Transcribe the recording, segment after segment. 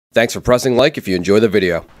Thanks for pressing like if you enjoy the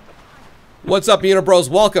video. What's up, Unibros?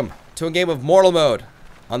 Welcome to a game of Mortal Mode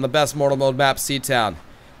on the best Mortal Mode map, Seatown.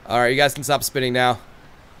 Alright, you guys can stop spinning now.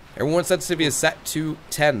 Everyone's sensitivity is set to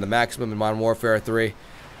 10, the maximum in Modern Warfare 3.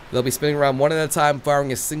 They'll be spinning around one at a time,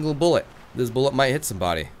 firing a single bullet. This bullet might hit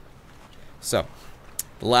somebody. So,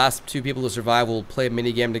 the last two people to survive will play a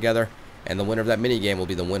minigame together, and the winner of that minigame will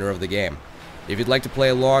be the winner of the game. If you'd like to play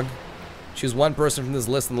along, choose one person from this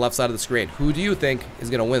list on the left side of the screen. Who do you think is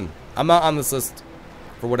going to win? I'm not on this list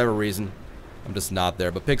for whatever reason. I'm just not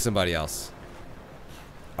there, but pick somebody else.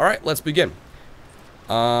 Alright, let's begin.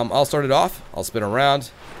 I'll start it off. I'll spin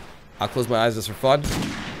around. I'll close my eyes just for fun.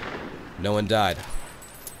 No one died.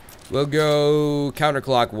 We'll go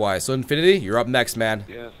counterclockwise. So Infinity, you're up next, man.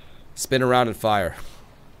 Yes. Spin around and fire.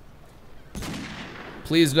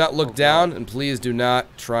 Please do not look down, and please do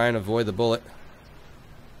not try and avoid the bullet.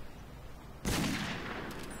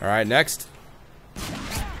 Alright, next.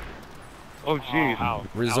 Oh, jeez.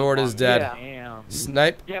 Resort is dead. Yeah.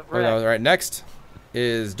 Snipe. Yeah, Oh, no, alright, next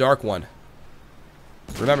is Dark One.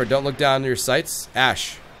 Remember, don't look down your sights.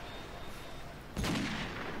 Ash.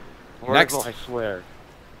 Horrible, Next. I swear.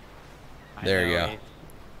 There you go. Ace.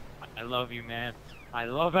 I love you, man. I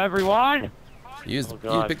love everyone. You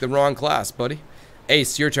God. picked the wrong class, buddy.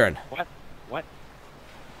 Ace, your turn. What? What?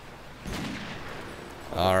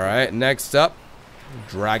 Alright, next up,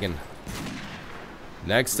 Dragon.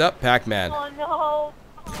 Next up, Pac-Man. Oh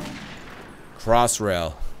no!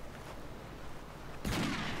 Crossrail.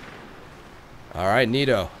 Alright,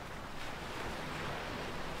 Nito.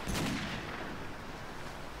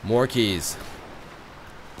 More keys.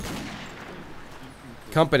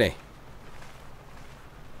 Company.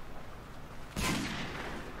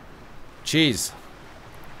 Cheese.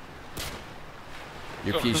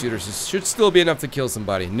 Your pea shooters should still be enough to kill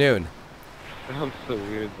somebody. Noon. Sounds so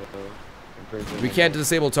weird, though. We can't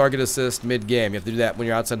disable target assist mid-game. You have to do that when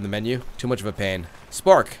you're outside the menu. Too much of a pain.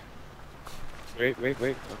 Spark. Wait.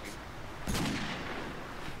 Okay.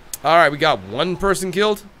 Alright, we got one person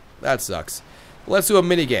killed. That sucks. Let's do a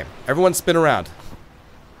mini game. Everyone spin around.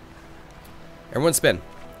 Everyone spin.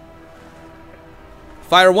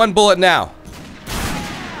 Fire one bullet now.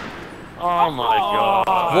 Oh my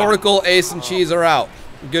god. Oracle, Ace, and Cheese are out.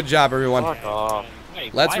 Good job, everyone. Fuck off.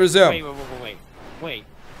 Wait, Let's what? resume. Wait.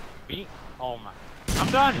 Me? Oh my.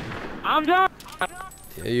 I'm done. I'm done.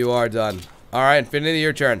 Yeah, you are done. Alright, Infinity,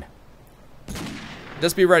 your turn.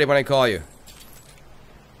 Just be ready when I call you.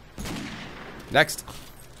 Next.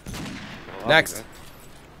 Well, Next.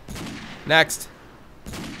 Next.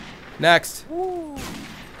 Next.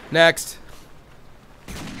 Next.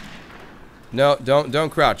 No, don't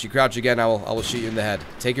crouch. You crouch again, I will shoot you in the head.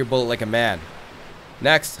 Take your bullet like a man.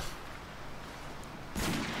 Next.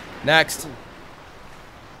 Next.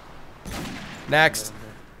 Next.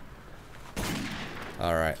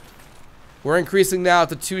 Alright. We're increasing now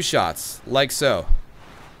to 2 shots, like so.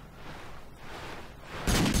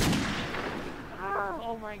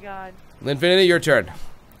 Oh my god. Infinity, your turn.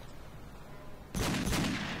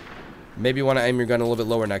 Maybe you want to aim your gun a little bit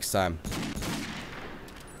lower next time.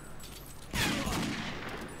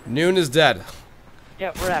 Noon is dead.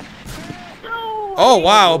 Yeah, wreck. No! Oh,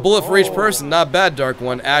 wow. A bullet for each person. Not bad, Dark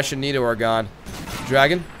One. Ash and Nito are gone.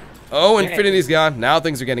 Dragon. Oh, Infinity's gone. Now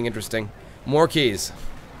things are getting interesting. More keys.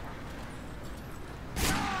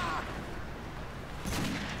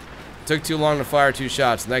 Took too long to fire 2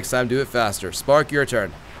 shots. Next time, do it faster. Spark, your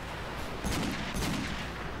turn.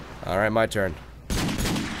 Alright, my turn.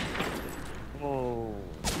 Oh.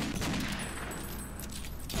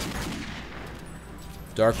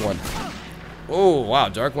 Dark One. Oh, wow.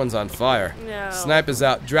 Dark One's on fire. No. Snipe is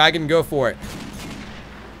out. Dragon, go for it.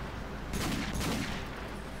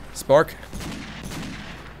 Spark.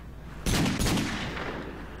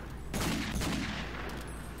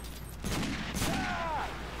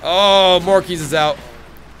 Oh, Morkies is out.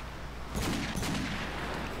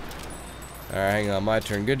 Alright, hang on. My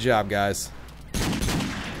turn. Good job, guys.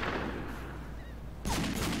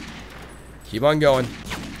 Keep on going.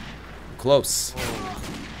 Close.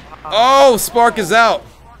 Oh, Spark is out.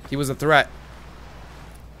 He was a threat.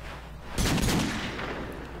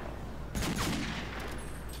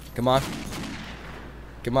 Come on.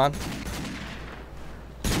 Come on.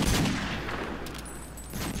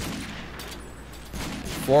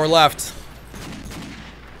 Four left.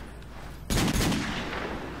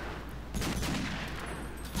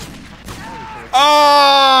 Oh,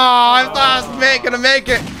 I thought I was gonna make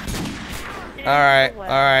it. Alright,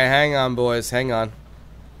 hang on, boys, hang on.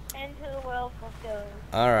 Into the world fulfilled.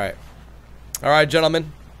 Alright. Alright,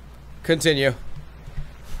 gentlemen. Continue.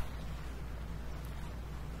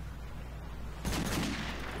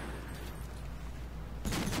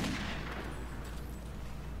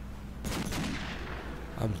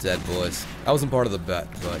 Dead boys. I wasn't part of the bet,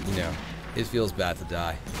 but you know, it feels bad to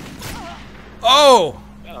die. Oh!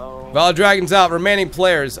 Valid Dragons out. Remaining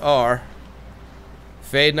players are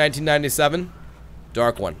Fade 1997,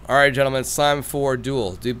 Dark One. Alright, gentlemen, it's time for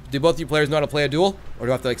duel. Do both of you players know how to play a duel? Or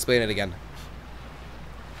do I have to explain it again?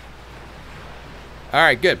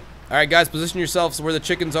 Alright, good. Alright, guys, position yourselves where the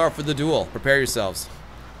chickens are for the duel. Prepare yourselves.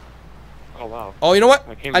 Oh, wow. Oh, you know what?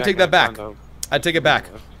 I take that back. I take it back.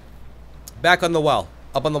 Back on the well.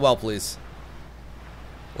 Up on the well, please.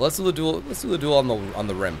 Well, let's do the duel. Let's do the duel on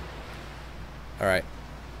the rim. All right.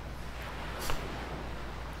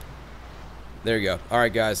 There you go. All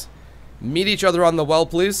right, guys. Meet each other on the well,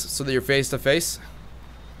 please, so that you're face to face.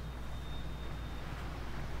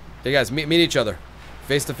 Hey, guys, meet each other,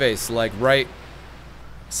 face to face, like right.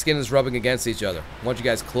 Skin is rubbing against each other. I want you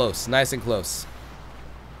guys close, nice and close.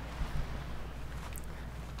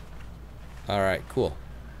 All right, cool.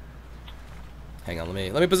 Hang on,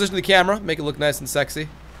 let me position the camera, make it look nice and sexy.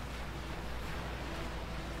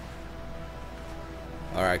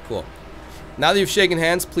 All right, cool. Now that you've shaken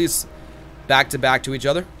hands, please back to back to each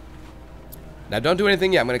other. Now, don't do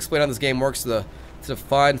anything yet. I'm going to explain how this game works to the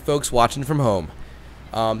fine folks watching from home.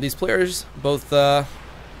 These players, both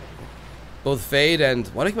Fade and...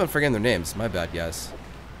 Why do I keep on forgetting their names? My bad, guys.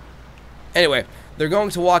 Anyway, they're going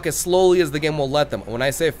to walk as slowly as the game will let them. When I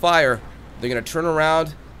say fire, they're going to turn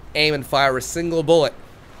around, aim, and fire a single bullet.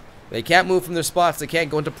 They can't move from their spots. They can't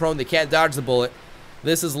go into prone. They can't dodge the bullet.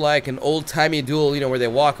 This is like an old-timey duel, you know, where they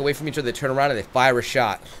walk away from each other, they turn around, and they fire a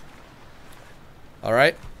shot.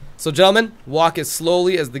 Alright? So, gentlemen, walk as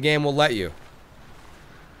slowly as the game will let you.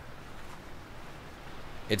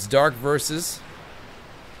 It's Dark versus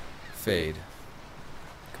Fade.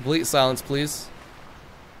 Complete silence, please.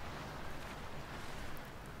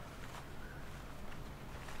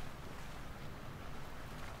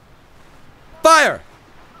 Fire!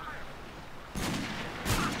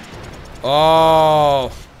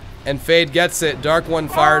 Oh, and Fade gets it. Dark One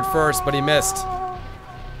fired first, but he missed.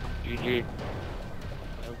 GG.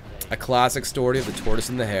 A classic story of the tortoise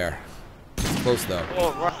and the hare. It's close though.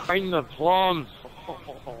 Oh, right in the plums.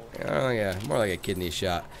 Oh yeah, more like a kidney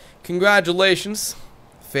shot. Congratulations,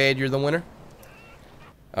 Fade, you're the winner.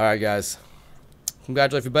 Alright, guys.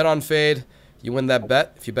 Congratulations. If you bet on Fade, you win that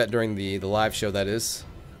bet. If you bet during the live show, that is.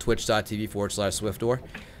 Twitch.tv/Swiftor.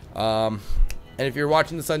 And if you're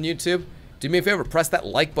watching this on YouTube, do me a favor, press that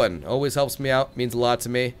like button. Always helps me out, means a lot to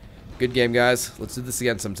me. Good game, guys. Let's do this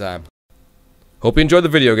again sometime. Hope you enjoyed the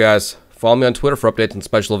video, guys. Follow me on Twitter for updates and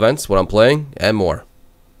special events, what I'm playing, and more.